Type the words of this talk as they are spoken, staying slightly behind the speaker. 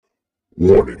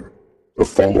Warning: the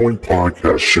following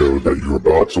podcast show that you're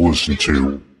about to listen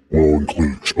to will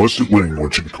include explicit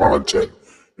language and content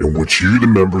in which you, the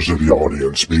members of the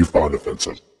audience, may find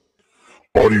offensive.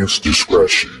 Audience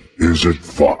discretion is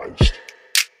advised.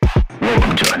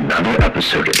 Welcome to another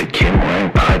episode of the Kim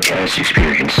Wang Podcast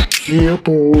Experience. Yeah,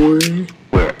 boy.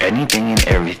 Where anything and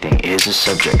everything is a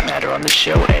subject matter on the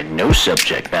show, and no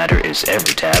subject matter is ever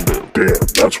taboo. Damn,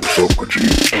 that's what's up, my G.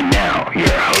 And now, your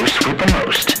host with the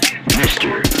most,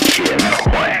 Mr. Kim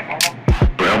Wang.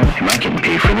 Bro, am I getting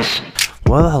paid for this?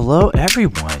 Well, hello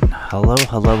everyone.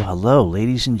 Hello,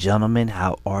 ladies and gentlemen.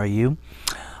 How are you?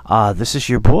 This is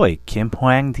your boy, Kim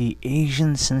Hwang, the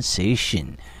Asian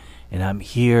Sensation. And I'm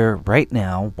here right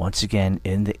now, once again,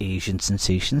 in the Asian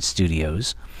Sensation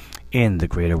Studios in the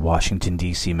greater Washington,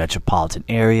 D.C. metropolitan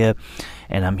area.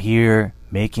 And I'm here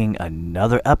making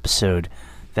another episode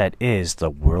that is the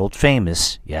world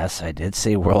famous, yes, I did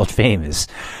say world famous,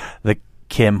 the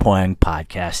Kim Hwang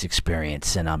Podcast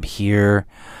Experience. And I'm here,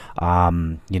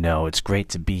 it's great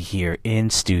to be here in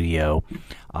studio,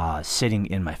 sitting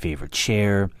in my favorite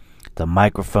chair. The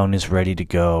microphone is ready to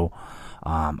go.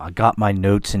 I got my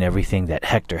notes and everything that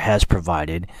Hector has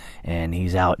provided, and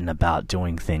he's out and about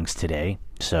doing things today.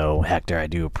 So, Hector, I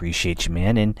do appreciate you,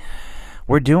 man, and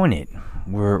we're doing it.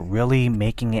 We're really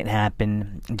making it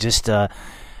happen. Just,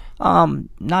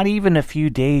 not even a few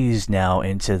days now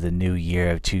into the new year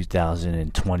of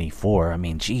 2024. I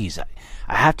mean, geez,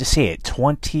 I have to say it,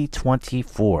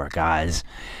 2024, guys.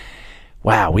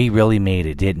 Wow, we really made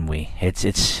it, didn't we?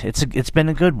 It's been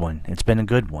a good one. It's been a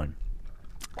good one.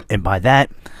 And by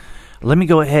that, let me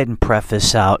go ahead and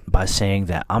preface out by saying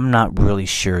that I'm not really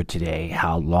sure today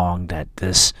how long that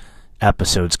this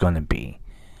episode's going to be.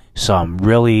 So I'm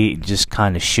really just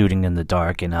kind of shooting in the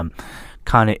dark, and I'm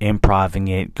kind of improvising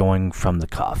it, going from the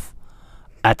cuff.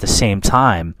 At the same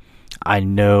time, I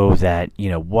know that,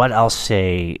 what I'll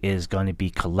say is going to be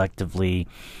collectively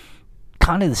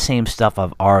kind of the same stuff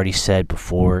I've already said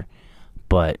before,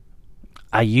 but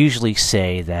I usually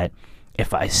say that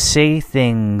if I say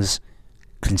things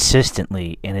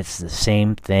consistently and it's the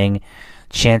same thing,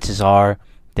 chances are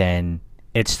then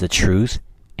it's the truth,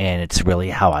 and it's really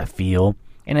how I feel,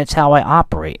 and it's how I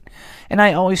operate. And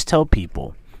I always tell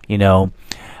people,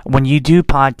 when you do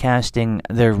podcasting,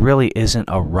 there really isn't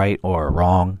a right or a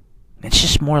wrong. It's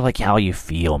just more like how you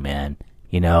feel, man.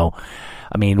 I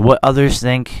mean, what others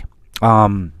think,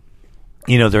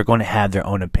 they're going to have their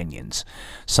own opinions.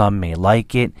 Some may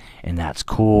like it, and that's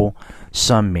cool.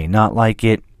 Some may not like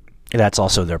it. That's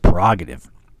also their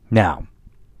prerogative. Now,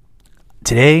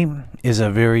 today is a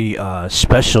very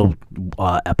special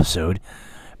episode,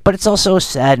 but it's also a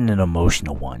sad and an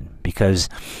emotional one, because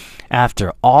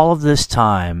after all of this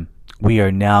time, we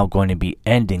are now going to be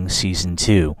ending Season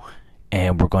 2,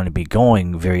 and we're going to be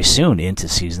going very soon into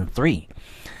Season 3.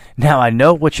 Now, I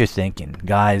know what you're thinking,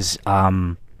 guys,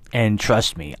 and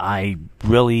trust me, I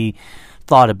really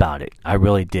thought about it. I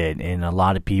really did. And a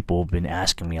lot of people have been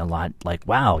asking me a lot, like,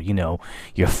 wow,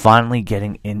 you're finally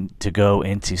getting in to go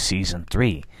into Season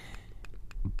 3.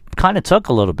 Kind of took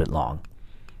a little bit long.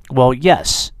 Well,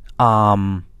 yes,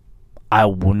 I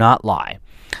will not lie.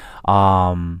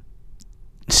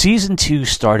 Season 2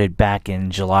 started back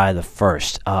in July the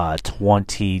 1st,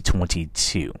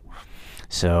 2022.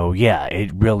 So, yeah,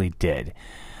 it really did.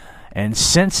 And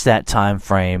since that time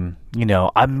frame,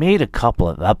 I made a couple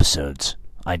of episodes.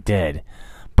 I did.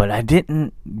 But I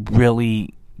didn't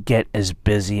really get as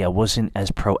busy. I wasn't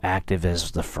as proactive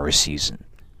as the first season.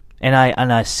 And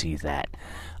I see that.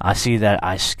 I see that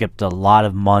I skipped a lot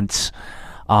of months,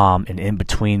 and in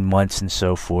between months and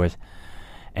so forth.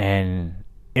 And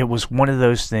it was one of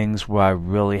those things where I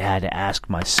really had to ask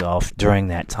myself during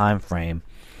that time frame,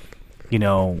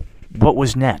 what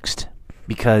was next?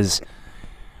 Because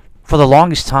for the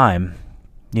longest time,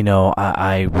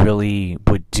 I really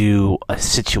would do a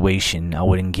situation. I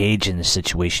would engage in a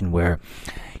situation where,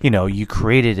 you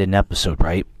created an episode,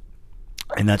 right?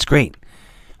 And that's great.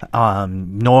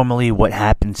 Normally what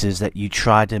happens is that you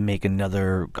try to make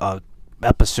another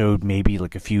episode maybe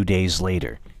like a few days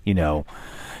later.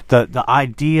 The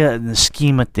idea and the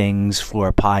scheme of things for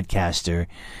a podcaster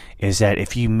is that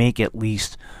if you make at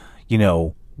least,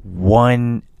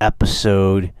 one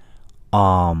episode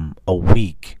a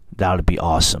week, that would be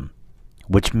awesome,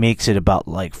 which makes it about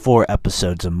like 4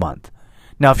 episodes a month.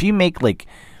 Now, if you make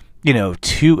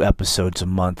 2 episodes a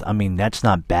month, I mean, that's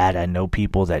not bad. I know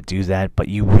people that do that, but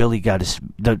you really got to,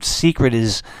 the secret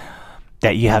is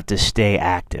that you have to stay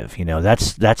active.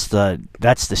 That's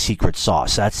the secret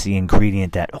sauce. That's the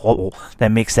ingredient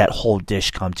that makes that whole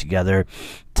dish come together,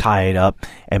 tie it up,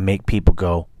 and make people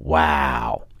go,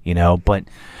 wow. But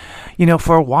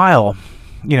For a while,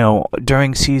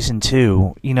 during season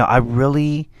 2, I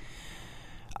really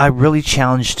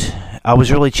challenged. I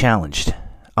was really challenged.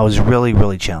 I was really,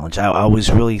 really challenged. I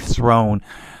was really thrown,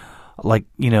 like,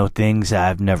 things that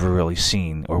I've never really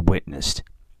seen or witnessed.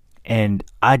 And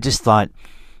I just thought,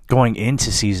 going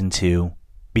into season 2,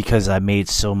 because I made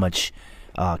so much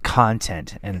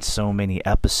content and so many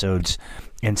episodes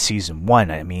in season 1,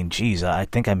 I mean, geez, I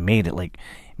think I made it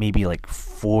maybe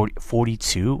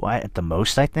 42 at the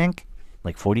most, I think.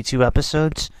 Like 42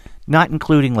 episodes, not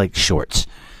including like shorts.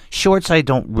 Shorts I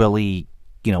don't really,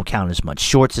 count as much.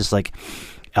 Shorts is like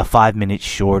a 5-minute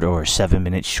short or a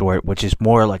 7-minute short, which is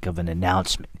more like of an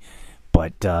announcement.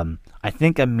 But I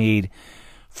think I made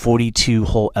 42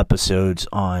 whole episodes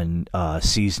on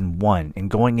season 1. And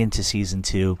going into season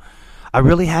 2, I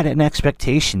really had an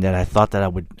expectation that I thought that I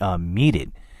would meet it.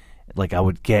 Like I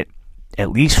would get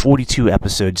at least 42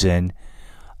 episodes in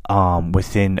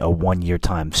within a 1-year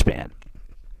time span.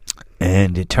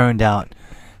 And it turned out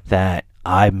that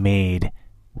I made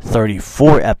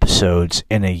 34 episodes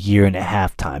in a 1.5-year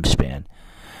time span.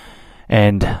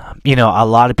 And, a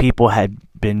lot of people had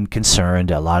been concerned.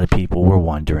 A lot of people were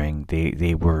wondering.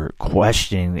 They were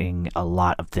questioning a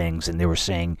lot of things. And they were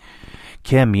saying,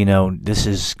 Kim, this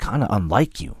is kind of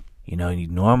unlike you.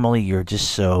 Normally you're just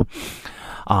so,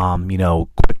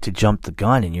 quick to jump the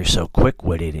gun, and you're so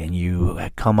quick-witted, and you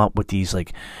come up with these,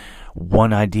 like,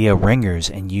 one-idea ringers,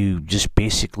 and you just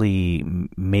basically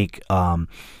make,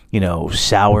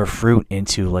 sour fruit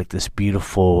into, like, this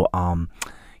beautiful,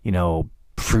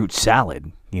 fruit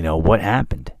salad. What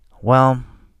happened? Well,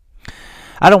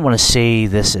 I don't want to say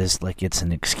this as, like, it's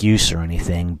an excuse or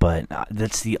anything, but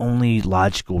that's the only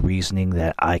logical reasoning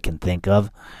that I can think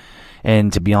of.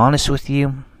 And to be honest with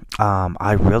you,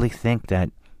 I really think that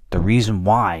the reason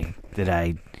why that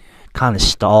I kind of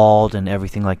stalled and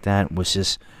everything like that was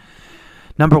just,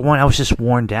 number one, I was just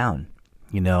worn down.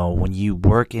 When you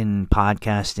work in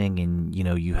podcasting and,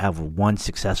 you have one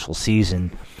successful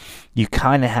season, you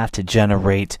kind of have to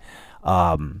generate,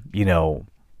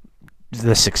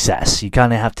 the success. You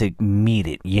kind of have to meet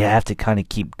it. You have to kind of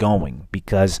keep going,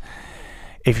 because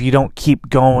if you don't keep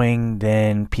going,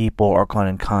 then people are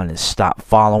going to kind of stop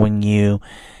following you,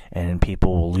 and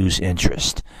people will lose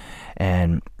interest.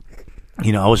 And,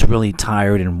 I was really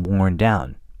tired and worn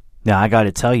down. Now, I got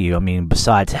to tell you, I mean,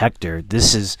 besides Hector,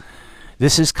 this is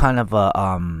kind of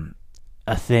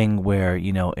a thing where,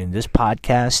 in this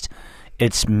podcast,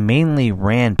 it's mainly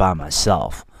ran by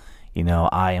myself.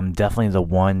 I am definitely the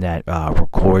one that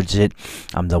records it.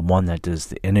 I'm the one that does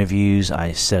the interviews.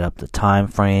 I set up the time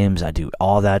frames. I do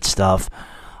all that stuff.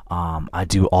 I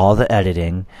do all the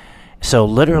editing. So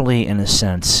literally, in a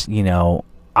sense,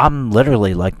 I'm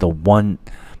literally like the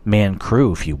one-man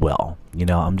crew, if you will.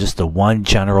 I'm just the one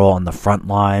general on the front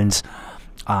lines,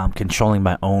 controlling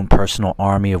my own personal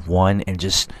army of one, and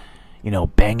just,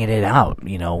 banging it out.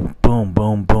 Boom,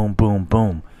 boom, boom, boom,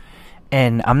 boom.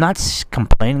 And I'm not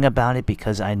complaining about it,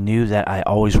 because I knew that I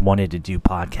always wanted to do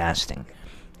podcasting.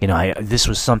 This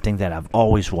was something that I've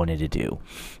always wanted to do.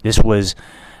 This was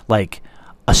like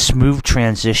a smooth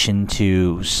transition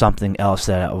to something else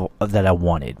that I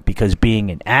wanted, because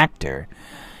being an actor,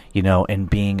 and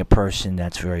being a person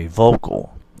that's very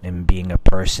vocal, and being a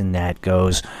person that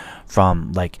goes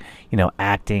from, like,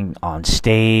 acting on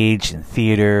stage and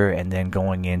theater, and then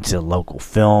going into local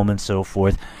film and so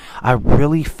forth, I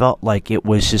really felt like it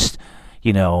was just,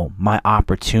 my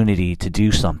opportunity to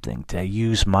do something, to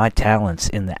use my talents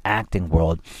in the acting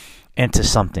world into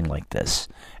something like this.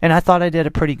 And I thought I did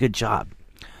a pretty good job.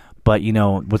 But,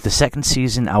 with the second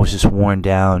season, I was just worn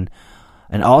down.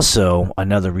 And also,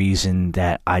 another reason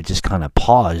that I just kind of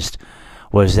paused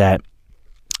was that,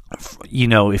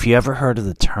 if you ever heard of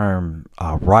the term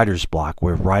writer's block,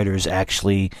 where writers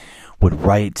actually would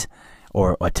write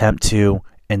or attempt to,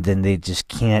 and then they just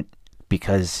can't,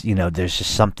 because, there's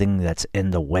just something that's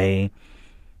in the way.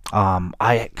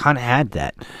 I kind of had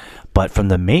that. But from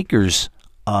the makers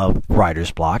of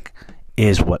writer's block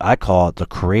is what I call the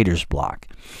creator's block.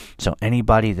 So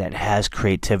anybody that has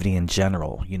creativity in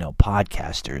general,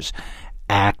 podcasters,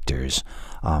 actors,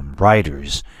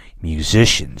 writers,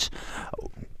 musicians,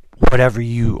 whatever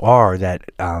you are that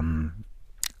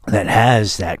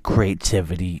has that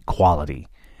creativity quality,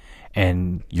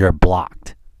 and you're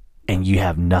blocked, and you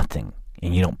have nothing,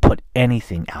 and you don't put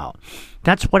anything out.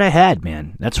 That's what I had,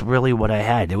 man. That's really what I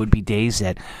had. There would be days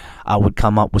that I would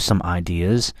come up with some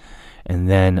ideas, and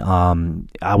then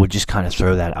I would just kind of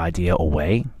throw that idea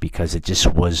away because it just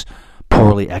was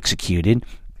poorly executed.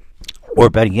 Or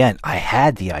better yet, I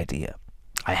had the idea.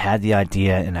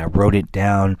 And I wrote it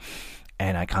down,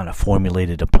 and I kind of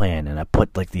formulated a plan, and I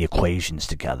put like the equations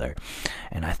together,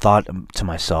 and I thought to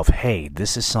myself, hey,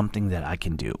 this is something that I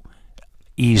can do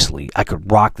easily. I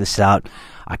could rock this out.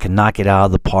 I can knock it out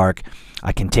of the park.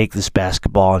 I can take this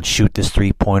basketball and shoot this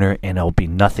three-pointer, and it'll be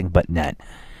nothing but net.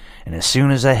 And as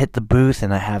soon as I hit the booth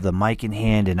and I have the mic in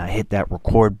hand and I hit that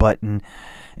record button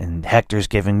and Hector's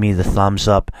giving me the thumbs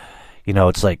up,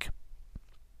 it's like,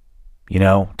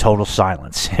 total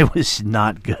silence. It was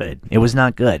not good. It was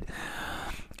not good.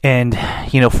 And,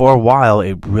 for a while,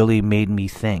 it really made me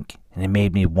think, and it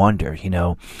made me wonder,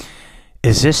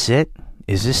 is this it?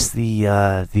 Is this the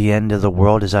end of the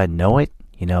world as I know it?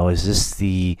 Is this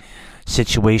the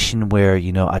situation where,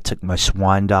 I took my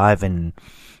swan dive and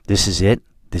this is it?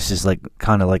 This is like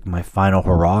kind of like my final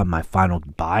hurrah, my final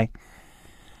goodbye.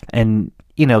 And,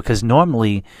 because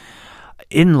normally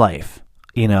in life,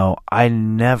 I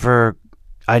never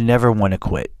want to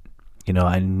quit.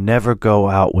 I never go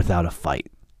out without a fight.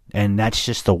 And that's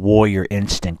just the warrior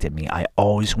instinct in me. I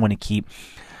always want to keep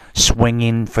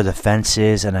swinging for the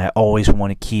fences, and I always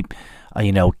want to keep,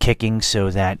 kicking so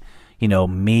that,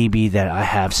 maybe that I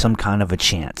have some kind of a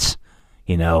chance.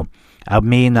 I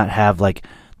may not have like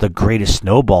the greatest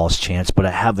snowballs chance, but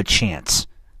I have a chance.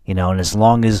 And as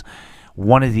long as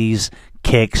one of these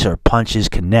kicks or punches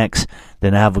connects,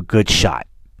 then I have a good shot.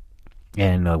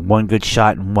 And one good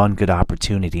shot and one good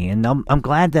opportunity. And I'm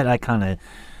glad that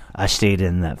I stayed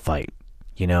in that fight,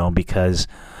 because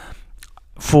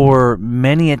for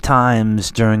many a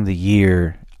times during the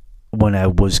year when I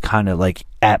was kind of like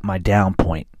at my down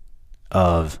point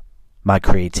of my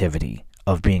creativity,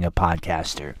 of being a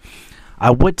podcaster, I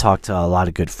would talk to a lot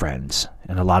of good friends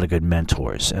and a lot of good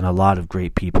mentors and a lot of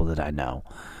great people that I know.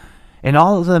 And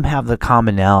all of them have the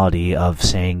commonality of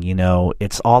saying,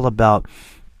 it's all about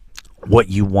what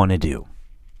you want to do.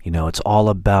 It's all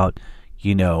about,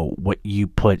 what you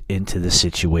put into the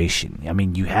situation. I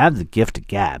mean, you have the gift of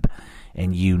gab,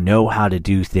 and you know how to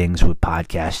do things with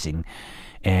podcasting.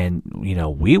 And,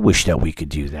 we wish that we could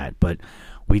do that, but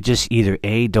we just either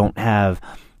A, don't have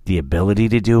the ability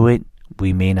to do it,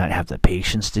 we may not have the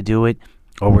patience to do it,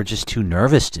 or we're just too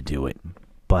nervous to do it.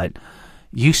 But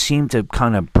you seem to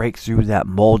kind of break through that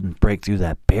mold and break through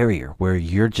that barrier where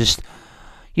you're just,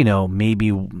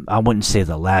 maybe I wouldn't say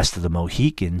the last of the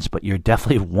Mohicans, but you're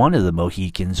definitely one of the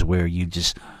Mohicans where you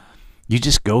just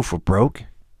go for broke.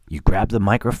 You grab the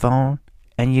microphone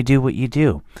and you do what you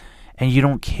do. And you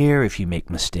don't care if you make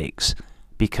mistakes,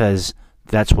 because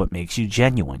that's what makes you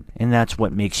genuine and that's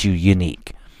what makes you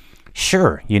unique.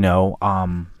 Sure,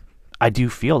 I do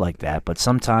feel like that, but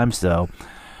sometimes though,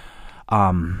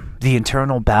 the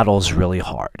internal battle is really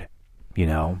hard,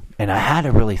 and I had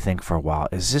to really think for a while,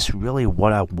 is this really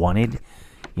what I wanted?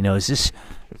 Is this,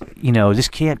 this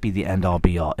can't be the end all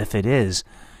be all. If it is,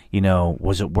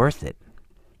 was it worth it?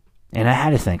 And I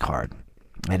had to think hard,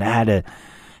 and I had to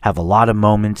have a lot of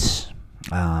moments,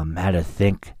 had to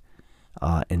think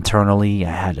internally.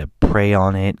 I had to pray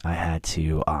on it. I had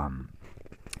to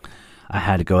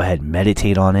go ahead and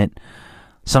meditate on it.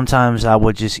 Sometimes I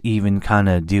would just even kind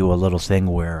of do a little thing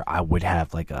where I would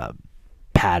have like a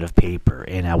pad of paper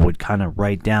and I would kind of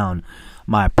write down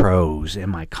my pros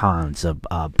and my cons of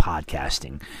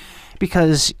podcasting.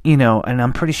 Because, and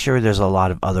I'm pretty sure there's a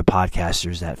lot of other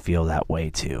podcasters that feel that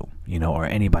way too, or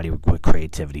anybody with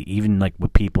creativity, even like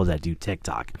with people that do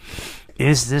TikTok.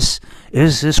 Is this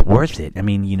worth it? I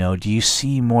mean, do you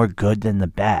see more good than the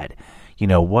bad?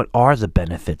 What are the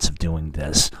benefits of doing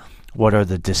this? What are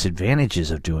the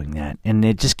disadvantages of doing that? And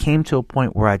it just came to a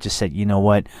point where I just said, you know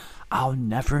what? I'll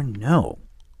never know.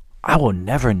 I will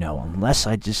never know unless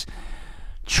I just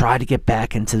try to get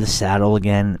back into the saddle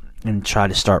again and try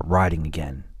to start riding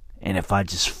again. And if I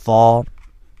just fall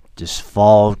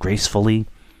gracefully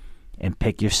and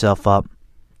pick yourself up,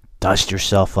 dust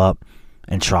yourself up,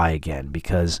 and try again.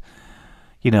 Because,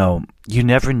 you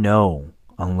never know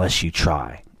unless you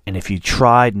try. And if you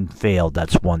tried and failed,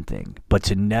 that's one thing. But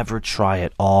to never try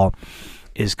at all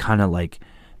is kind of like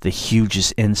the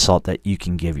hugest insult that you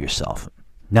can give yourself.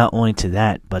 Not only to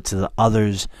that, but to the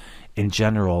others in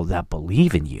general that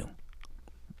believe in you.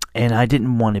 And I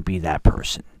didn't want to be that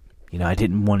person. I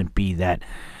didn't want to be that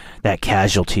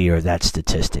casualty or that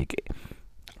statistic.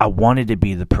 I wanted to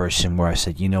be the person where I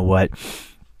said, you know what?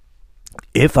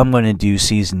 If I'm going to do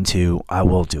season 2, I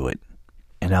will do it.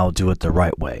 And I'll do it the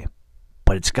right way.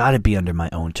 But it's got to be under my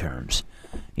own terms.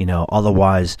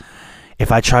 Otherwise,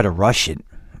 if I try to rush it,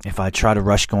 if I try to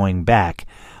rush going back,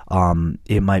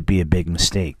 it might be a big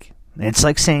mistake. It's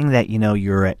like saying that,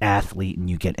 you're an athlete and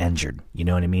you get injured. You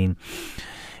know what I mean?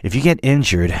 If you get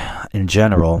injured in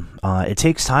general, it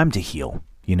takes time to heal.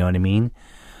 You know what I mean?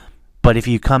 But if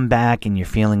you come back and you're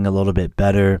feeling a little bit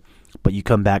better, but you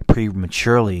come back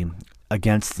prematurely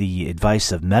against the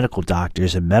advice of medical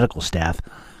doctors and medical staff,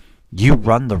 you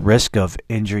run the risk of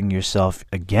injuring yourself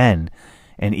again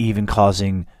and even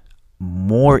causing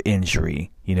more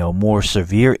injury, more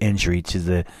severe injury to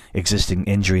the existing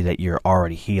injury that you're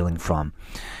already healing from.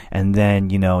 And then,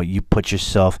 you put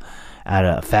yourself at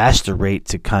a faster rate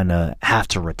to kind of have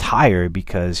to retire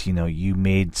because, you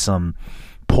made some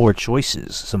poor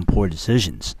choices, some poor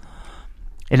decisions.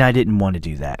 And I didn't want to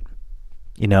do that.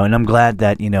 And I'm glad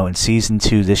that, in season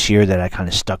 2 this year that I kind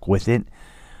of stuck with it.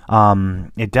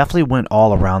 It definitely went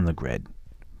all around the grid,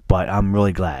 but I'm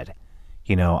really glad.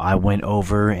 I went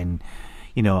over and,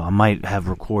 I might have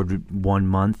recorded 1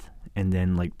 month and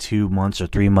then like 2 months or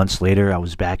 3 months later, I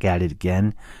was back at it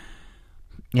again.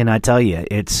 And I tell you,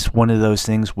 it's one of those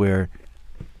things where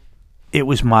it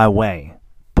was my way,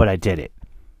 but I did it.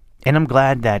 And I'm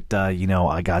glad that,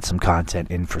 I got some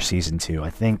content in for season 2. I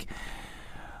think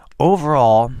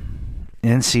overall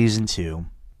in season 2,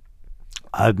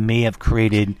 I may have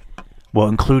created, well,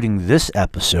 including this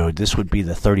episode, this would be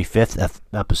the 35th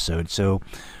episode. So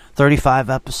 35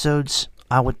 episodes,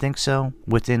 I would think so,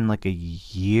 within like a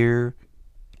year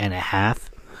and a half.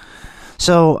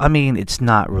 So, I mean, it's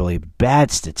not really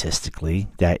bad statistically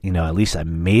that, at least I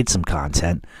made some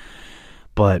content.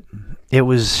 But it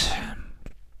was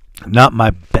not my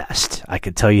best. I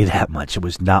could tell you that much. It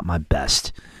was not my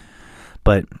best.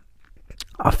 But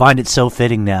I find it so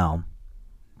fitting now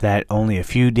that only a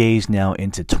few days now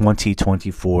into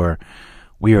 2024,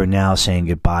 we are now saying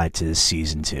goodbye to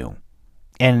season 2.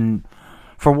 And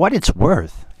for what it's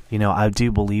worth, I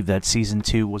do believe that season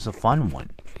 2 was a fun one.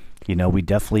 We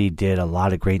definitely did a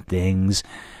lot of great things.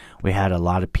 We had a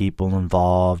lot of people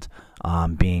involved,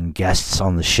 being guests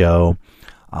on the show.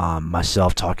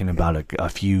 Myself talking about a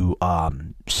few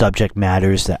subject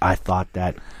matters that I thought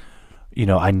that,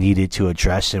 I needed to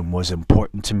address and was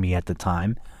important to me at the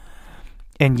time.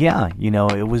 And yeah,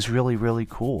 it was really, really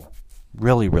cool.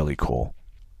 Really, really cool.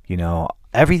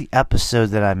 Every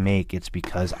episode that I make, it's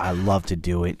because I love to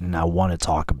do it and I want to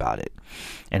talk about it.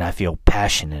 And I feel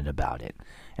passionate about it.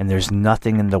 And there's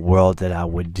nothing in the world that I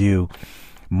would do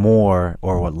more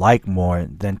or would like more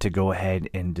than to go ahead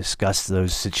and discuss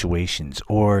those situations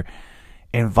or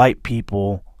invite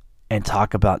people and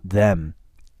talk about them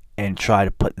and try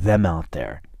to put them out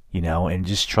there, and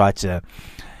just try to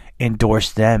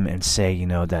endorse them and say,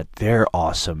 that they're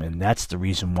awesome and that's the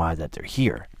reason why that they're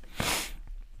here.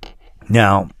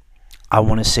 Now, I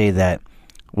want to say that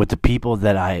with the people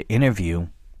that I interview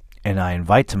and I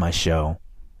invite to my show,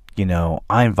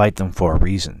 I invite them for a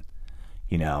reason,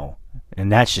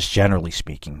 and that's just generally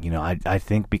speaking. I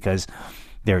think because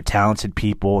they're talented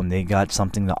people and they got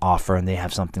something to offer and they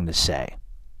have something to say.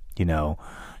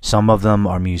 Some of them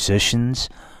are musicians,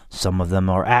 some of them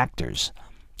are actors,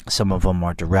 some of them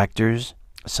are directors,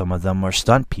 some of them are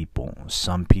stunt people,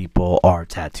 some people are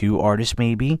tattoo artists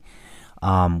maybe,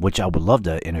 which I would love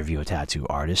to interview a tattoo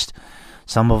artist.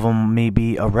 Some of them may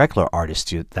be a regular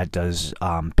artist that does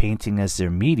painting as their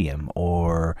medium,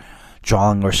 or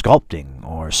drawing or sculpting,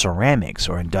 or ceramics,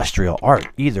 or industrial art.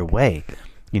 Either way,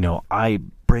 I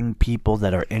bring people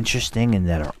that are interesting and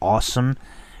that are awesome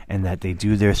and that they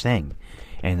do their thing.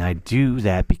 And I do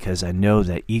that because I know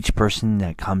that each person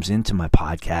that comes into my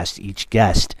podcast, each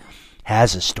guest,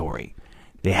 has a story.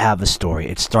 They have a story.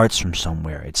 It starts from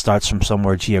somewhere. It starts from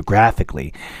somewhere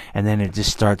geographically. And then it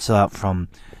just starts out from,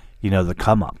 the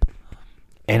come up.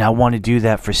 And I want to do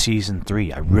that for season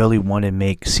 3. I really want to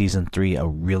make season 3 a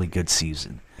really good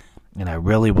season. And I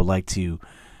really would like to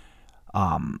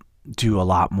do a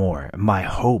lot more. My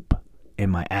hope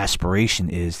and my aspiration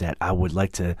is that I would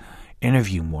like to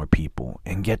interview more people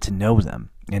and get to know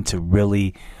them and to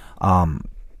really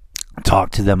talk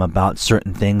to them about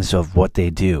certain things of what they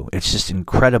do. It's just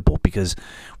incredible because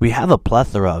we have a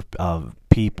plethora of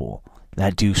people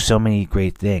that do so many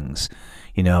great things,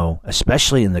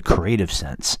 especially in the creative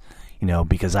sense,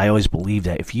 because I always believe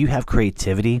that if you have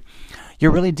creativity,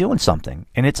 you're really doing something,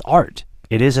 and it's art.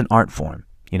 It is an art form.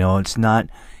 It's not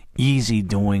easy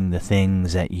doing the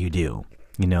things that you do.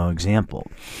 Example,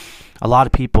 a lot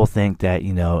of people think that,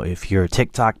 if you're a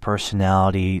TikTok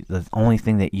personality, the only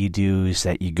thing that you do is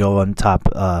that you go on top,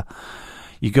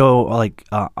 you go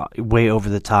way over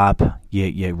the top,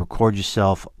 you record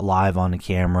yourself live on the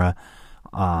camera.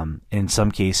 In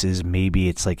some cases, maybe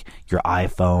it's like your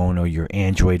iPhone or your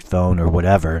Android phone or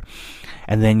whatever.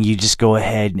 And then you just go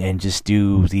ahead and just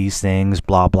do these things,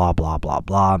 blah, blah, blah, blah,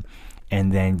 blah.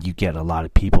 And then you get a lot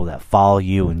of people that follow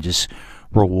you and just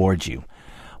reward you.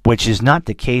 Which is not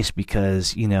the case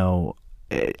because,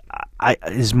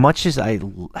 as much as I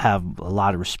have a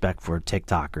lot of respect for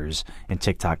TikTokers and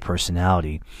TikTok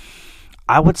personality,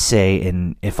 I would say,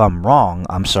 and if I'm wrong,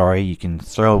 I'm sorry, you can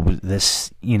throw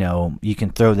this, you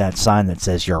can throw that sign that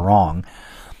says you're wrong.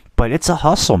 But it's a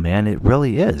hustle, man. It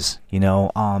really is.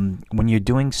 When you're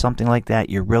doing something like that,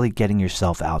 you're really getting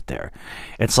yourself out there.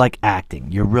 It's like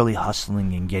acting. You're really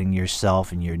hustling and getting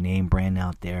yourself and your name brand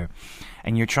out there.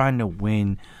 And you're trying to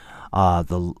win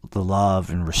the love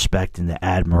and respect and the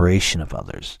admiration of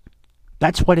others.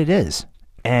 That's what it is.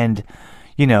 And,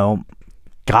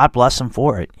 God bless them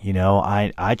for it.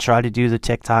 I try to do the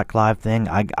TikTok live thing.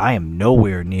 I am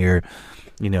nowhere near,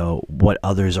 what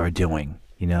others are doing.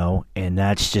 And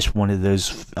that's just one of those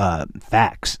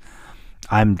facts.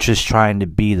 I'm just trying to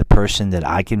be the person that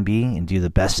I can be and do the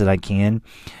best that I can,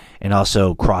 and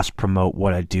also cross-promote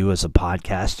what I do as a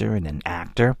podcaster and an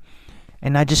actor,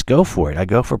 and I just go for it. I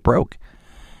go for broke,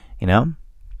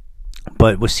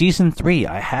 But with Season 3,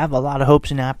 I have a lot of hopes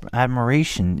and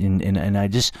admiration, and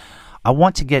I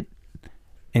want to get,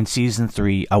 in Season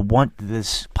 3, I want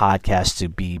this podcast to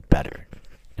be better,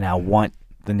 and I want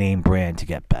the name brand to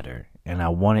get better. And I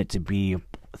want it to be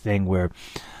a thing where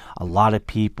a lot of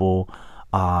people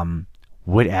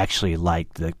would actually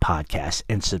like the podcast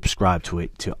and subscribe to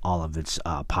it to all of its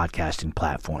podcasting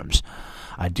platforms.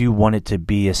 I do want it to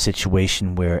be a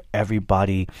situation where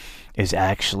everybody is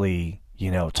actually,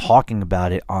 talking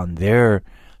about it on their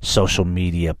social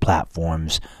media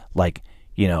platforms, like,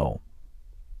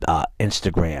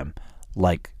 Instagram,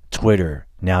 like Twitter,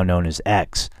 now known as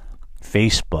X,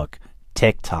 Facebook,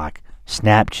 TikTok,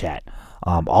 Snapchat,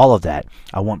 all of that.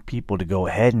 I want people to go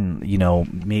ahead and,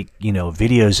 make,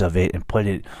 videos of it and put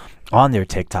it on their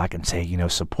TikTok and say,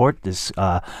 support this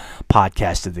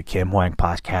podcast of the Kim Hwang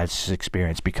Podcast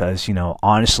Experience, because,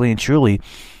 honestly and truly,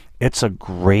 it's a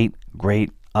great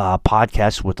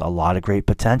podcast with a lot of great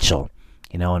potential,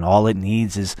 and all it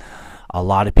needs is a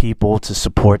lot of people to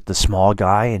support the small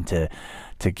guy and to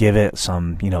give it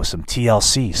some, some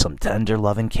TLC, some tender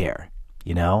love and care,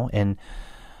 and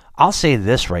I'll say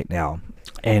this right now,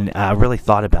 and I really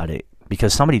thought about it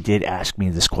because somebody did ask me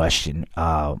this question,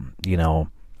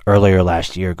 earlier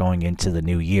last year going into the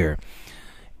new year.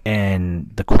 And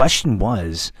the question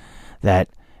was that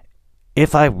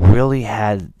if I really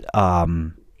had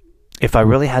the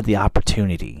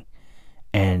opportunity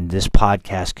and this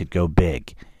podcast could go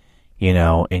big,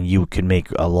 and you could make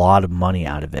a lot of money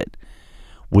out of it,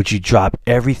 would you drop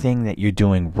everything that you're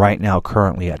doing right now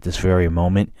currently at this very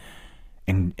moment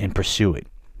and pursue it?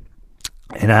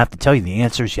 And I have to tell you, the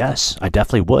answer is yes. I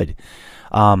definitely would.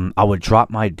 I would drop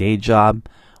my day job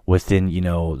within,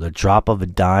 the drop of a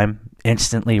dime,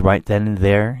 instantly, right then and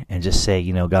there, and just say,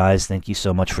 guys, thank you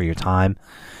so much for your time,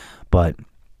 but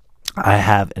I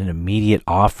have an immediate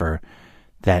offer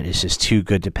that is just too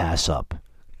good to pass up.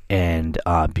 And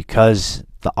because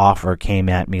the offer came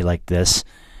at me like this,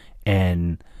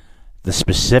 and the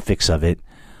specifics of it,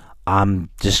 I'm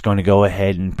just going to go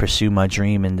ahead and pursue my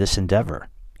dream in this endeavor.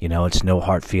 It's no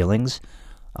hard feelings.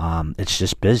 It's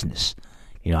just business.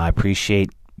 I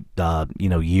appreciate the,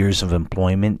 years of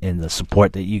employment and the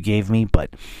support that you gave me,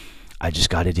 but I just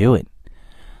got to do it.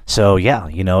 So, yeah,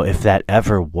 if that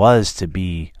ever was to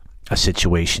be a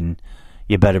situation,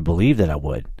 you better believe that I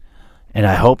would. And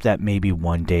I hope that maybe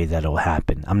one day that'll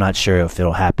happen. I'm not sure if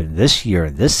it'll happen this year or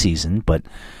this season, but,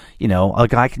 a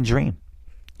guy can dream,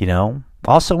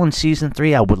 Also in Season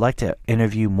 3, I would like to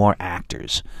interview more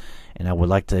actors. And I would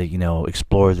like to,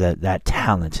 explore that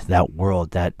talent, that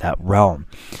world, that realm,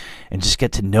 and just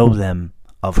get to know them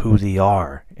of who they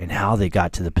are and how they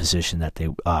got to the position that they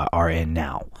are in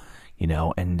now,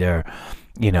 and their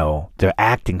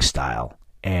acting style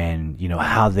and,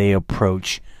 how they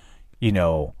approach,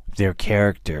 their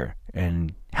character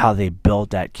and how they build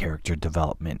that character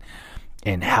development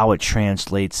and how it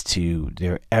translates to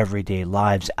their everyday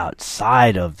lives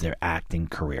outside of their acting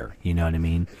career. You know what I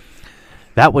mean?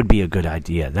 That would be a good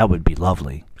idea. That would be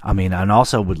lovely. I mean, I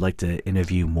also would like to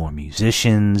interview more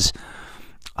musicians,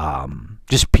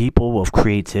 just people of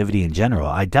creativity in general.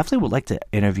 I definitely would like to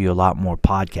interview a lot more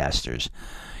podcasters.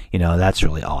 That's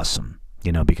really awesome.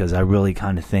 Because I really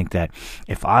kind of think that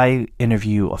if I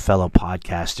interview a fellow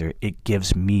podcaster, it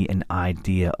gives me an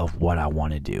idea of what I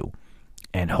want to do.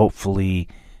 And hopefully,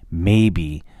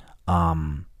 maybe,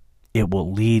 it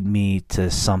will lead me to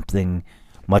something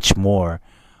much more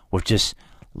with just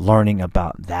learning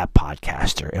about that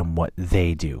podcaster and what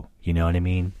they do. You know what I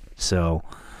mean? So,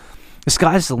 the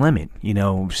sky's the limit.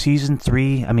 Season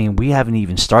 3, I mean, we haven't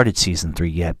even started Season 3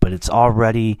 yet, but it's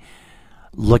already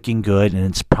looking good and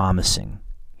it's promising.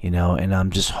 And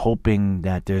I'm just hoping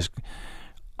that there's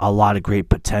a lot of great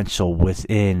potential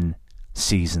within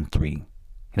season 3.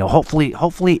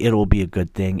 Hopefully it'll be a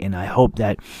good thing, and I hope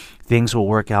that things will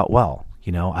work out well.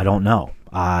 I don't know.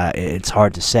 It's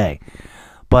hard to say,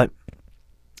 but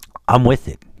I'm with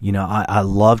it. I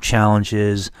love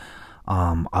challenges.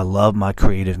 I love my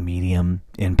creative medium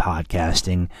in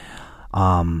podcasting.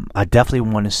 I definitely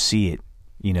want to see it,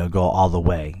 go all the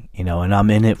way, and I'm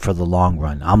in it for the long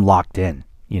run. I'm locked in.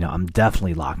 I'm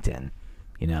definitely locked in,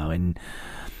 and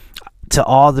to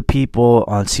all the people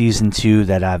on season 2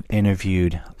 that I've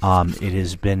interviewed, it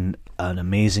has been an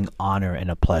amazing honor and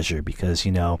a pleasure because,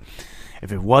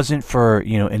 if it wasn't for,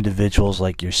 individuals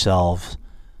like yourselves,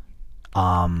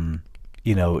 it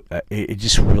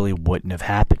just really wouldn't have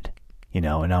happened,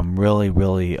 and I'm really,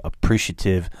 really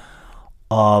appreciative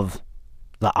of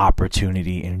the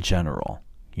opportunity in general.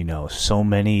 So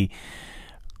many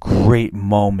great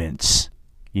moments,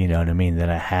 that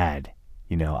I had.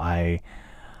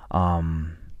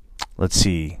 Let's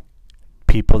see,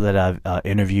 people that I've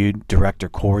interviewed, director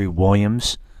Corey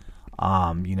Williams,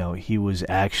 he was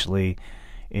actually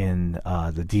in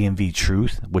the DMV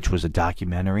Truth, which was a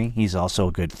documentary. He's also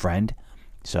a good friend,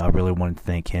 so I really want to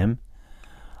thank him.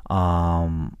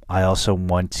 I also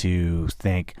want to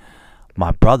thank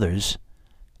my brothers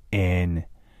in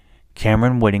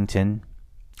Cameron Whittington,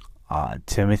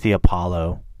 Timothy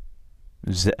Apollo,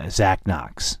 Zach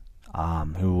Knox,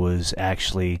 who was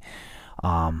actually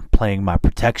playing my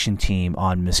protection team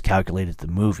on Miscalculated the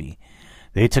Movie.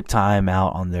 They took time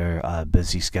out on their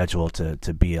busy schedule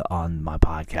to be on my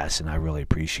podcast, and I really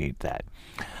appreciate that.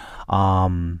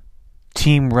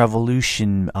 Team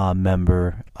Revolution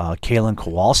member Kaylin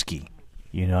Kowalski,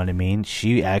 you know what I mean?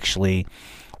 She actually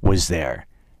was there,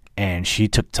 and she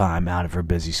took time out of her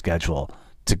busy schedule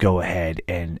to go ahead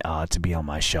and to be on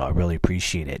my show. I really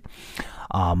appreciate it.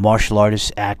 Martial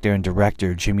artist, actor, and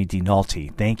director Jimmy D.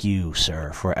 Nolte, thank you,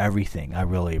 sir, for everything. I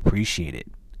really appreciate it.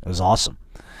 It was awesome.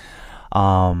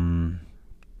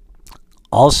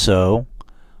 Also,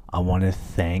 I want to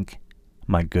thank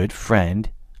my good friend,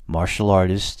 martial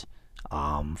artist,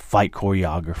 fight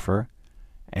choreographer,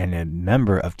 and a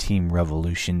member of Team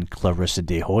Revolution, Clarissa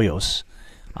De Hoyos.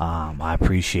 I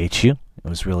appreciate you. It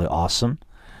was really awesome.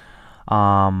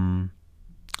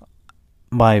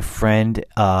 My friend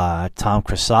Tom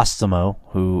Crisostomo,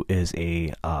 who is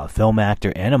a film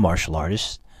actor and a martial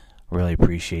artist, really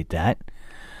appreciate that.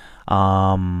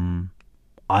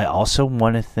 I also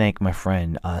want to thank my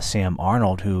friend Sam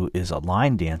Arnold, who is a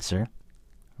line dancer.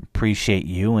 Appreciate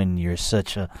you, and you're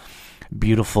such a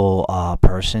beautiful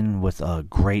person with a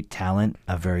great talent,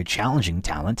 a very challenging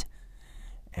talent,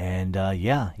 and I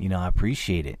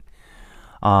appreciate it.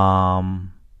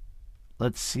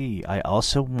 Let's see. I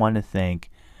also want to thank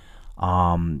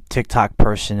TikTok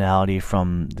personality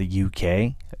from the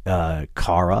UK,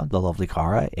 Cara, the lovely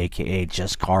Cara, aka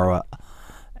just Cara.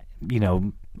 A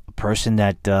person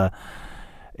that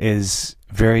is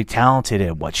very talented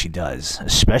at what she does,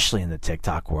 especially in the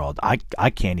TikTok world. I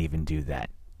can't even do that.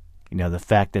 The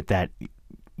fact that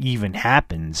even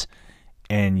happens,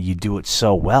 and you do it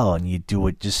so well, and you do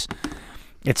it just,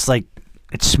 it's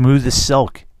smooth as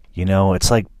silk.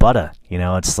 It's like butter.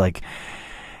 It's like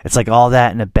all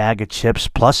that in a bag of chips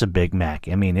plus a Big Mac.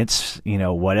 I mean, it's,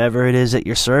 whatever it is that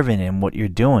you're serving and what you're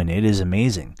doing, it is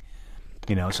amazing.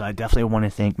 So I definitely want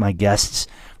to thank my guests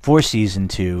for season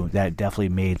 2 that definitely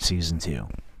made season 2.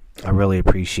 I really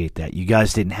appreciate that. You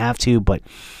guys didn't have to, but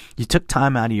you took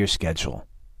time out of your schedule,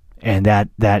 and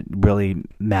that really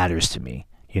matters to me.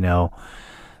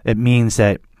 It means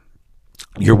that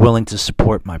you're willing to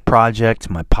support my project,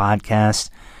 my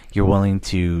podcast. You're willing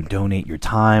to donate your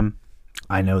time.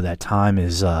 I know that time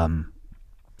is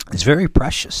very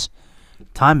precious.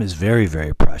 Time is very,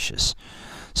 very precious.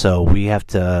 So we have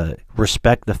to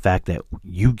respect the fact that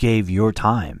you gave your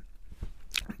time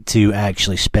to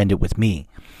actually spend it with me,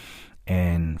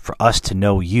 and for us to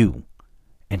know you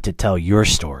and to tell your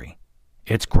story.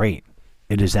 It's great.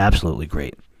 It is absolutely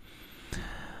great.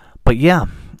 But yeah,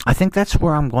 I think that's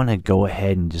where I'm going to go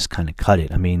ahead and just kind of cut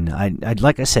it. I mean, I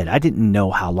like I said, I didn't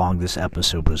know how long this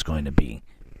episode was going to be.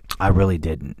 I really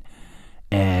didn't.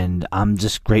 And I'm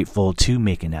just grateful to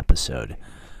make an episode.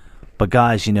 But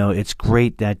guys, it's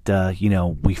great that,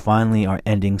 we finally are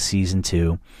ending season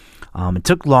 2. It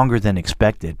took longer than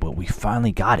expected, but we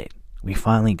finally got it.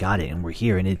 And we're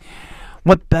here. And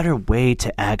what better way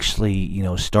to actually,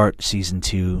 start season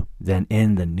 2 than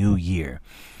in the new year?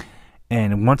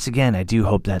 And once again, I do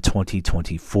hope that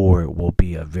 2024 will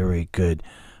be a very good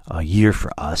year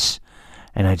for us.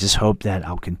 And I just hope that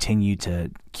I'll continue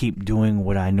to keep doing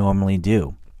what I normally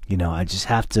do. I just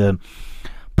have to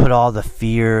put all the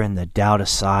fear and the doubt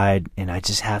aside, and I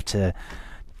just have to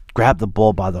grab the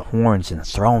bull by the horns and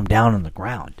throw him down on the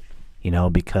ground,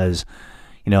 because,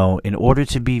 in order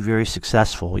to be very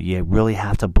successful, you really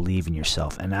have to believe in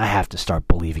yourself, and I have to start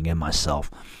believing in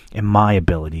myself, in my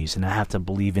abilities, and I have to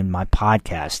believe in my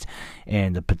podcast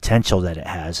and the potential that it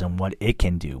has and what it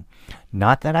can do.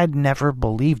 Not that I'd never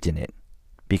believed in it,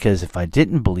 because if I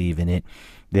didn't believe in it,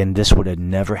 then this would have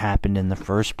never happened in the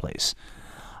first place.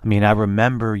 I mean, I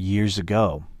remember years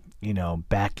ago,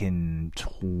 back in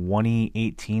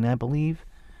 2018, I believe.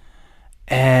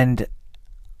 And,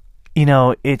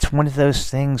 it's one of those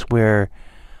things where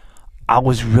I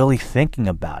was really thinking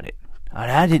about it.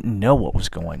 I didn't know what was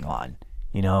going on.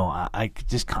 I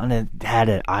just kind of had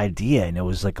an idea, and it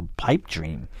was like a pipe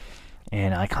dream.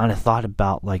 And I kind of thought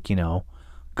about,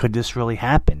 could this really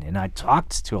happen? And I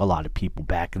talked to a lot of people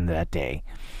back in that day,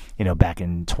 back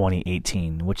in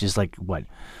 2018, which is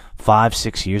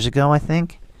 5-6 years ago, I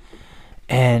think.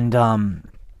 And,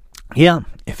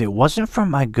 if it wasn't for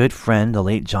my good friend, the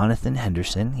late Jonathan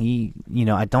Henderson, he,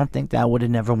 I don't think that would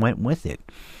have never went with it.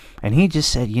 And he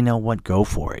just said, you know what, go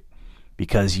for it,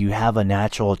 because you have a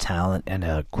natural talent and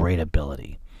a great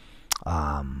ability.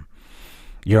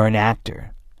 You're an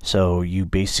actor, so you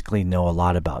basically know a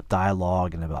lot about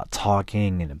dialogue and about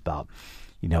talking and about,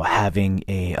 having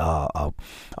a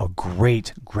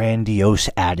great, grandiose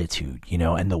attitude,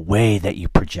 and the way that you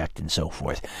project and so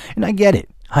forth. And I get it.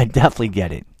 I definitely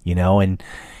get it, and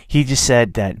he just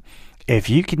said that if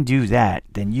you can do that,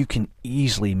 then you can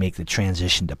easily make the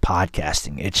transition to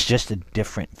podcasting. It's just a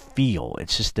different feel.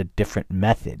 It's just a different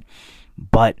method.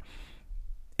 But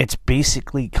it's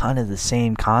basically kind of the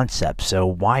same concept. So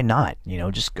why not?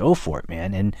 Just go for it,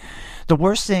 man. And the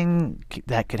worst thing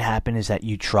that could happen is that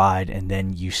you tried and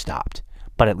then you stopped.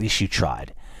 But at least you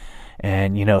tried.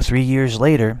 And, 3 years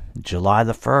later, July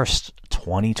the 1st,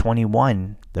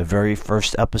 2021, the very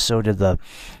first episode of the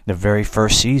very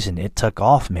first season, it took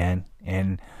off, man.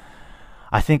 And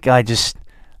I think I just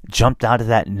jumped out of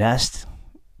that nest,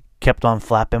 kept on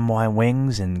flapping my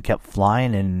wings, and kept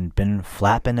flying, and been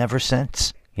flapping ever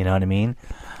since. You know what I mean?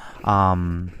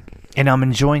 And I'm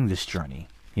enjoying this journey.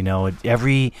 With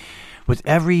every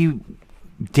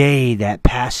day that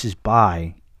passes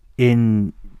by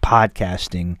in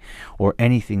podcasting or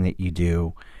anything that you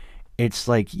do, it's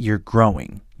like you're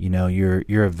growing. You're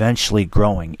eventually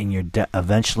growing, and you're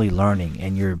eventually learning,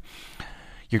 and you're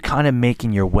kind of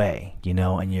making your way,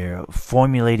 and you're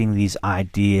formulating these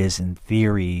ideas and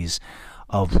theories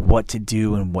of what to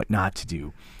do and what not to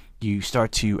do. You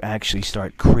start to actually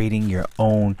start creating your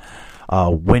own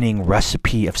winning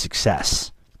recipe of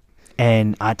success.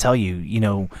 And I tell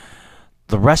you,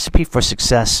 the recipe for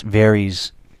success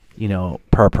varies,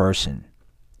 per person.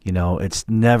 It's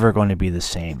never going to be the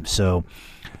same. So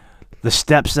the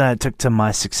steps that I took to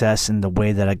my success and the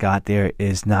way that I got there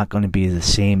is not going to be the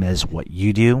same as what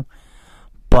you do.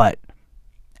 But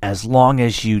as long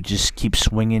as you just keep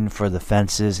swinging for the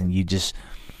fences, and you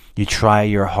try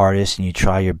your hardest, and you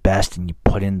try your best, and you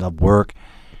put in the work,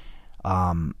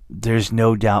 there's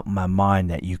no doubt in my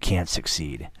mind that you can't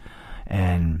succeed.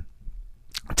 And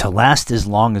to last as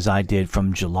long as I did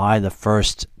from July the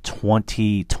 1st,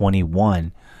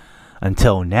 2021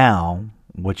 until now,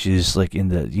 which is in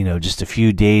the, just a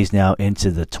few days now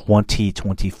into the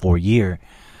 2024 year,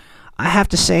 I have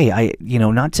to say,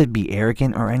 not to be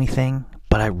arrogant or anything,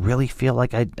 but I really feel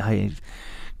like I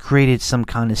created some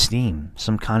kind of steam,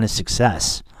 some kind of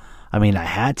success. I mean, I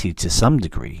had to some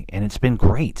degree, and it's been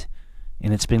great.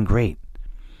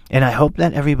 And I hope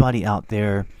that everybody out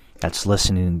there that's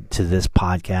listening to this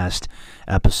podcast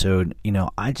episode,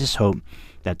 I just hope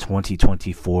that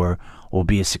 2024 will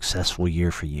be a successful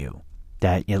year for you.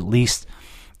 That at least,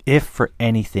 if for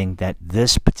anything, that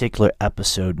this particular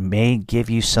episode may give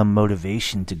you some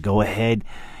motivation to go ahead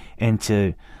and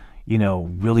to,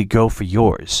 really go for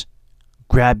yours.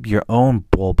 Grab your own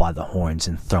bull by the horns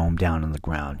and throw him down on the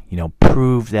ground.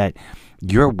 Prove that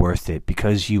you're worth it,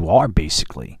 because you are,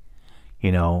 basically.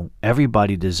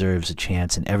 Everybody deserves a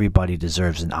chance, and everybody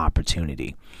deserves an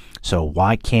opportunity. So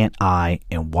why can't I,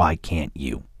 and why can't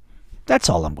you? That's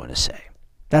all I'm going to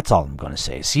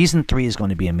say. Season 3 is going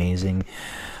to be amazing.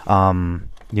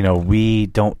 We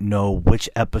don't know which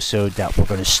episode that we're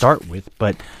going to start with,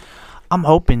 but I'm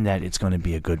hoping that it's going to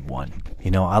be a good one.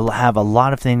 I'll have a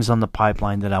lot of things on the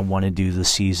pipeline that I want to do this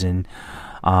season.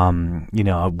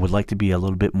 I would like to be a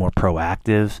little bit more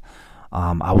proactive.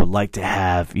 I would like to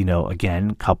have,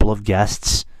 again, a couple of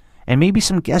guests and maybe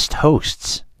some guest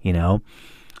hosts. I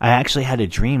actually had a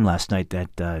dream last night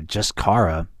that just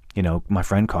Cara, my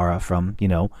friend Cara from,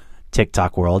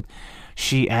 TikTok world.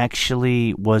 She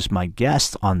actually was my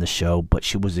guest on the show, but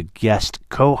she was a guest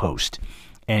co-host.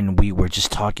 And we were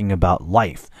just talking about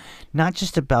life. Not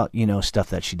just about, stuff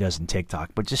that she does in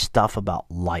TikTok, but just stuff about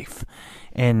life.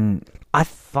 And I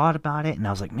thought about it, and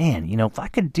I was like, man, if I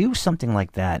could do something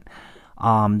like that,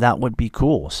 that would be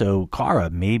cool. So, Cara,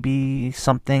 maybe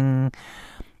something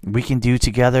we can do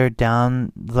together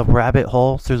down the rabbit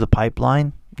hole through the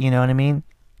pipeline. You know what I mean?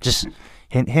 Just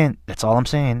hint, hint. That's all I'm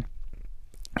saying.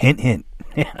 Hint, hint.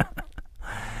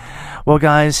 Well,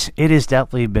 guys, it has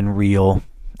definitely been real.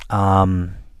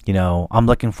 I'm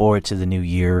looking forward to the new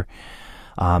year.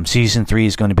 Season 3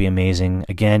 is going to be amazing.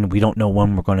 Again, we don't know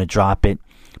when we're going to drop it,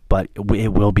 but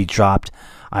it will be dropped.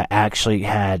 I actually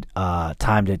had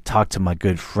time to talk to my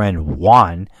good friend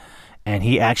Juan, and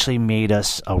he actually made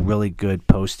us a really good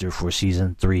poster for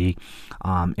Season 3,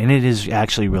 and it is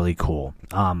actually really cool.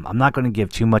 I'm not going to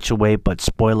give too much away, but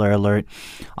spoiler alert,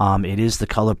 it is the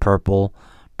color purple.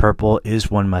 Purple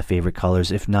is one of my favorite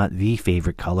colors, if not the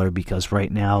favorite color, because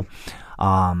right now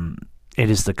it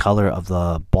is the color of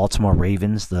the Baltimore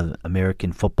Ravens, the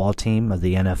American football team of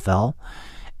the NFL.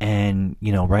 And,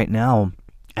 right now,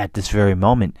 at this very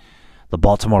moment, the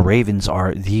Baltimore Ravens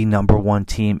are the number one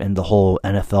team in the whole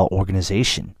NFL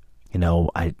organization.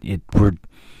 We're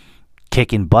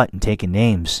kicking butt and taking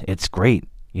names. It's great.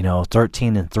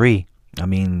 13-3. I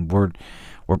mean, we're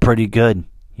pretty good.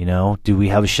 Do we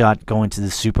have a shot going to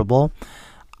the Super Bowl?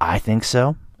 I think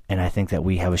so. And I think that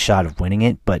we have a shot of winning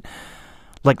it. But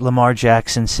like Lamar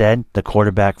Jackson said, the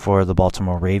quarterback for the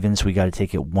Baltimore Ravens, we got to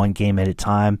take it one game at a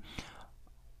time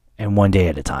and one day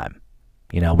at a time.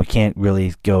 We can't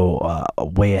really go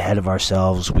way ahead of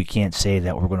ourselves. We can't say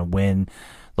that we're going to win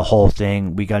the whole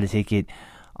thing. We got to take it,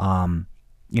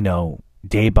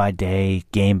 day by day,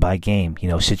 game by game,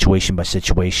 situation by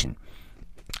situation.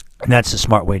 And that's the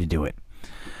smart way to do it.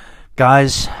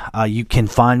 Guys, you can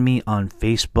find me on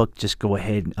Facebook. Just go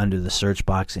ahead under the search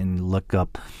box and look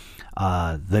up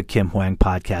the Kim Hwang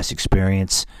Podcast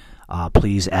Experience.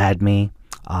 Please add me.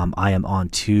 I am on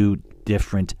 2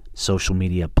 different social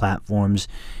media platforms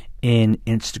in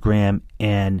Instagram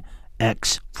and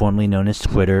X, formerly known as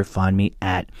Twitter. Find me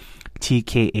at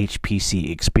TKHPC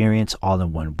Experience, all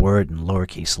in one word in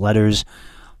lowercase letters.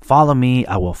 Follow me.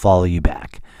 I will follow you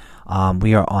back.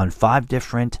 We are on 5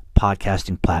 different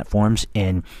podcasting platforms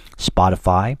in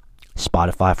Spotify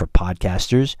for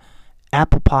podcasters,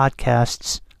 Apple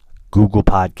Podcasts, Google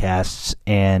Podcasts,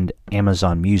 and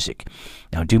Amazon Music.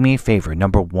 Now, do me a favor.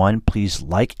 Number 1, please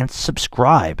like and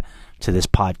subscribe to this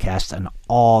podcast on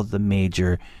all the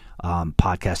major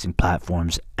podcasting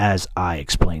platforms as I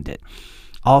explained it.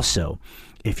 Also,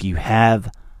 if you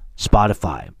have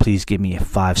Spotify, please give me a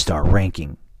 5-star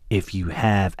ranking. If you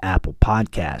have Apple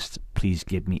Podcasts, please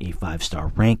give me a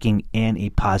 5-star ranking and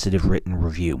a positive written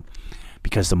review.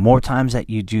 Because the more times that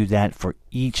you do that for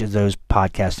each of those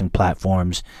podcasting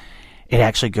platforms, it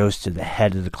actually goes to the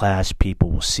head of the class.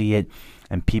 People will see it,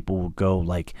 and people will go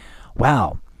like,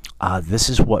 wow, this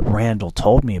is what Randall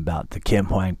told me about the Kim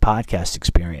Hwang Podcast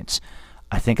Experience.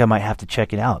 I think I might have to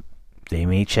check it out. They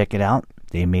may check it out.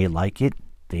 They may like it.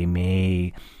 They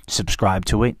may subscribe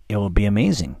to it. It will be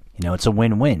amazing. It's a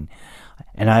win-win.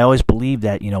 And I always believe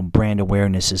that, brand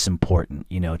awareness is important,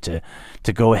 to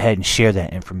go ahead and share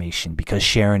that information, because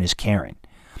sharing is caring.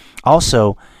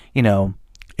 Also,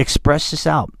 express this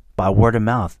out by word of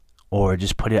mouth, or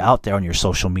just put it out there on your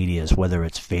social medias, whether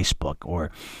it's Facebook or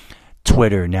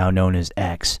Twitter, now known as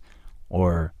X,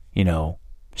 or,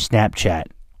 Snapchat,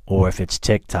 or if it's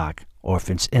TikTok, or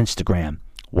if it's Instagram,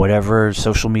 whatever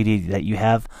social media that you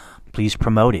have, please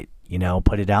promote it,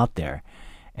 put it out there.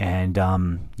 And,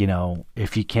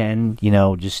 if you can,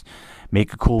 just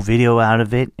make a cool video out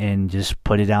of it and just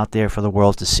put it out there for the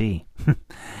world to see.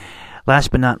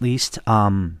 Last but not least,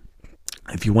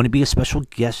 if you want to be a special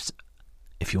guest,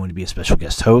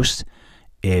 host,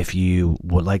 if you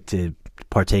would like to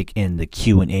partake in the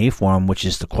Q&A forum, which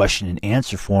is the question and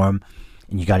answer forum,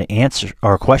 and you got an answer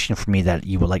or a question for me that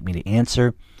you would like me to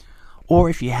answer, or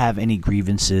if you have any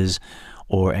grievances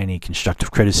or any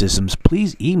constructive criticisms,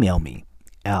 please email me.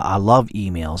 I love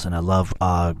emails, and I love,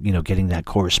 getting that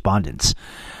correspondence.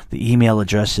 The email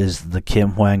address is the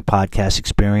Kim Hwang Podcast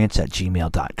Experience at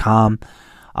gmail.com.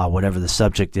 Whatever the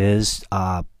subject is,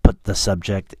 put the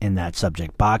subject in that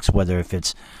subject box, whether if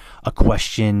it's a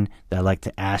question that I'd like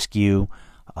to ask you,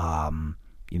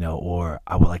 or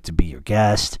I would like to be your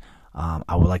guest.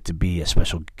 I would like to be a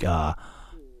special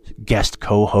guest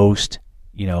co-host,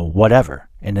 whatever.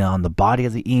 And then on the body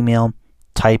of the email,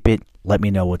 type it, let me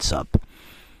know what's up.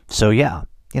 So yeah,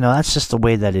 that's just the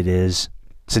way that it is.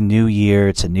 It's a new year.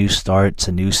 It's a new start. It's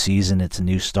a new season. It's a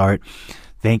new start.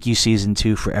 Thank you, Season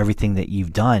 2, for everything that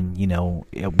you've done.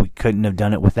 We couldn't have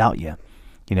done it without you.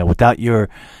 Without your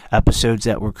episodes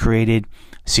that were created,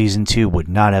 Season 2 would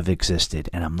not have existed.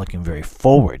 And I'm looking very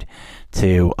forward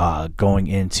to going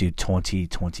into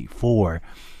 2024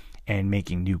 and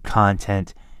making new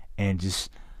content and just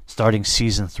starting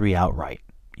Season 3 outright.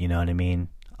 You know what I mean?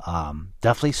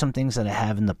 Definitely some things that I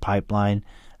have in the pipeline.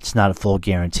 It's not a full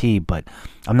guarantee, but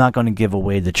I'm not going to give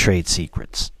away the trade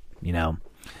secrets,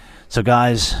 So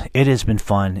guys, it has been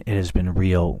fun. It has been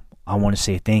real. I want to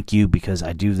say thank you because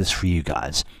I do this for you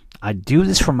guys. I do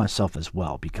this for myself as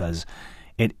well because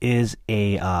it is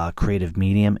a creative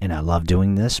medium and I love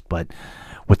doing this. But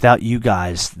without you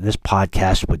guys, this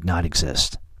podcast would not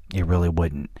exist. It really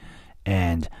wouldn't.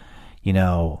 And,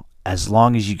 as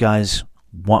long as you guys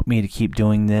want me to keep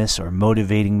doing this or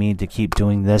motivating me to keep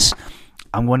doing this,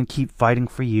 I'm going to keep fighting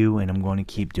for you and I'm going to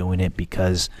keep doing it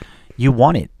because you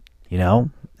want it,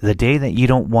 The day that you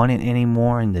don't want it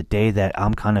anymore and the day that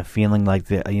I'm kind of feeling like,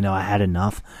 I had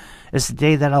enough is the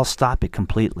day that I'll stop it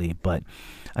completely. But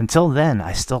until then,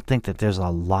 I still think that there's a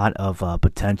lot of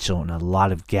potential and a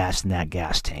lot of gas in that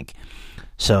gas tank.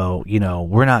 So,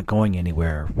 we're not going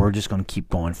anywhere. We're just going to keep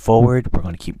going forward. We're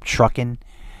going to keep trucking.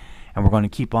 And we're going to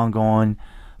keep on going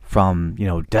from,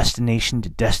 destination to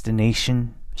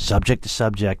destination, subject to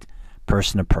subject,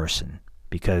 person to person.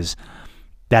 Because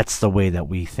that's the way that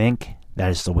we think. That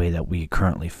is the way that we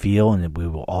currently feel and that we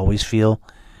will always feel.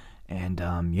 And,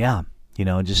 I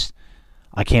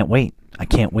can't wait. I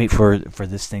can't wait for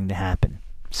this thing to happen.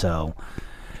 So,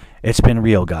 it's been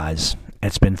real, guys.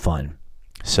 It's been fun.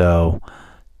 So,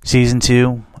 Season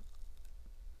 2,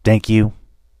 thank you.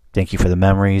 Thank you for the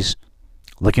memories.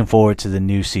 Looking forward to the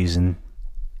new season.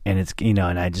 And it's,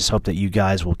 and I just hope that you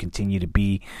guys will continue to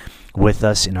be with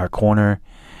us in our corner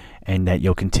and that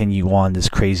you'll continue on this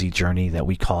crazy journey that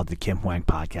we call the Kim Hwang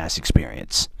Podcast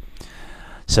Experience.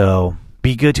 So,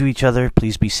 be good to each other.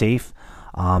 Please be safe.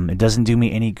 It doesn't do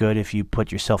me any good if you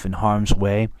put yourself in harm's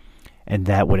way, and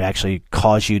that would actually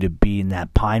cause you to be in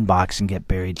that pine box and get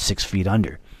buried 6 feet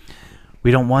under. We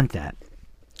don't want that.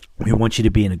 We want you to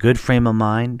be in a good frame of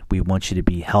mind. We want you to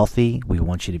be healthy. We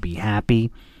want you to be happy.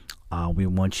 We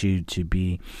want you to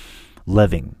be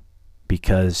living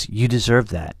because you deserve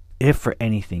that. If for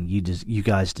anything, you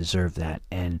guys deserve that.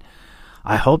 And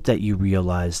I hope that you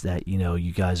realize that,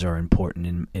 you guys are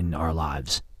important in our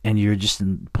lives. And you're just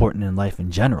important in life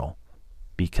in general.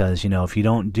 Because, if you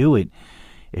don't do it,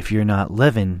 if you're not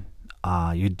living,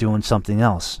 you're doing something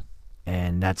else.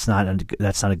 And that's not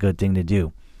a good thing to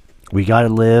do. We got to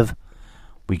live.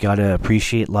 We got to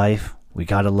appreciate life. We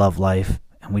got to love life.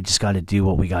 And we just got to do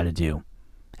what we got to do.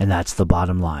 And that's the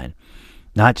bottom line.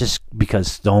 Not just because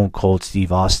Stone Cold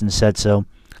Steve Austin said so,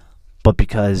 but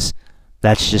because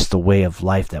that's just the way of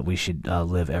life that we should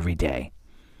live every day.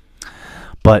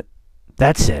 But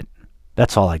that's it.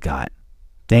 That's all I got.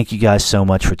 Thank you guys so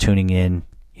much for tuning in,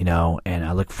 and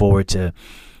I look forward to,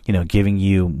 giving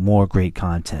you more great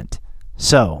content.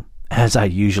 So, as I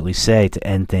usually say to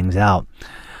end things out,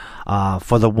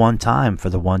 for the one time,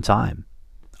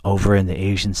 over in the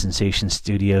Asian Sensation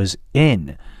Studios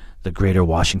in the greater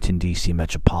Washington, D.C.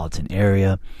 metropolitan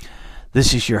area,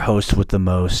 this is your host with the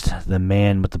most, the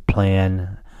man with the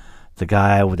plan, the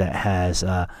guy that has,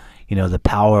 the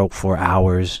power for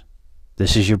hours.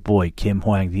 This is your boy, Kim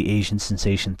Hwang, the Asian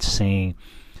Sensation, saying,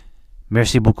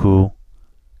 merci beaucoup,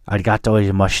 arigato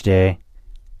gozaimasu.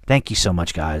 Thank you so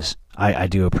much, guys. I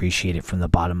do appreciate it from the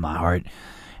bottom of my heart.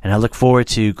 And I look forward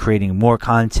to creating more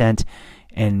content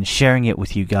and sharing it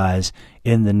with you guys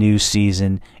in the new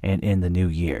season and in the new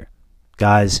year.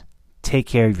 Guys, take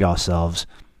care of yourselves.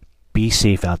 Be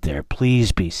safe out there.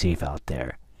 Please be safe out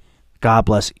there. God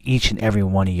bless each and every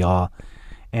one of y'all.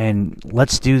 And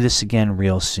let's do this again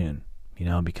real soon,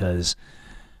 because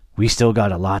we still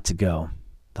got a lot to go.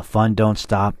 The fun don't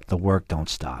stop. The work don't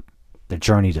stop. The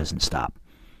journey doesn't stop.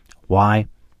 Why?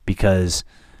 Because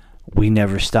we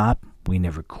never stop. We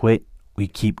never quit. We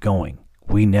keep going.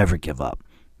 We never give up.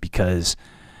 Because,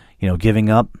 giving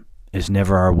up is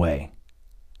never our way.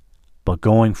 But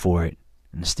going for it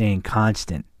and staying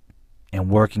constant and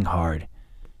working hard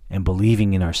and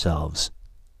believing in ourselves,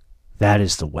 that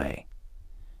is the way.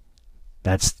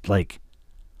 That's like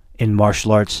in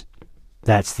martial arts,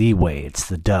 that's the way. It's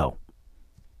the dough.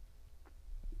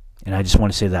 And I just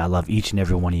want to say that I love each and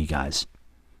every one of you guys.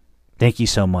 Thank you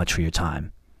so much for your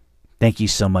time. Thank you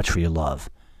so much for your love.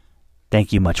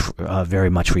 Thank you very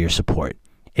much for your support.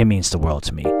 It means the world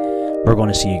to me. We're going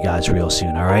to see you guys real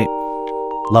soon, all right?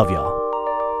 Love y'all.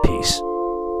 Peace.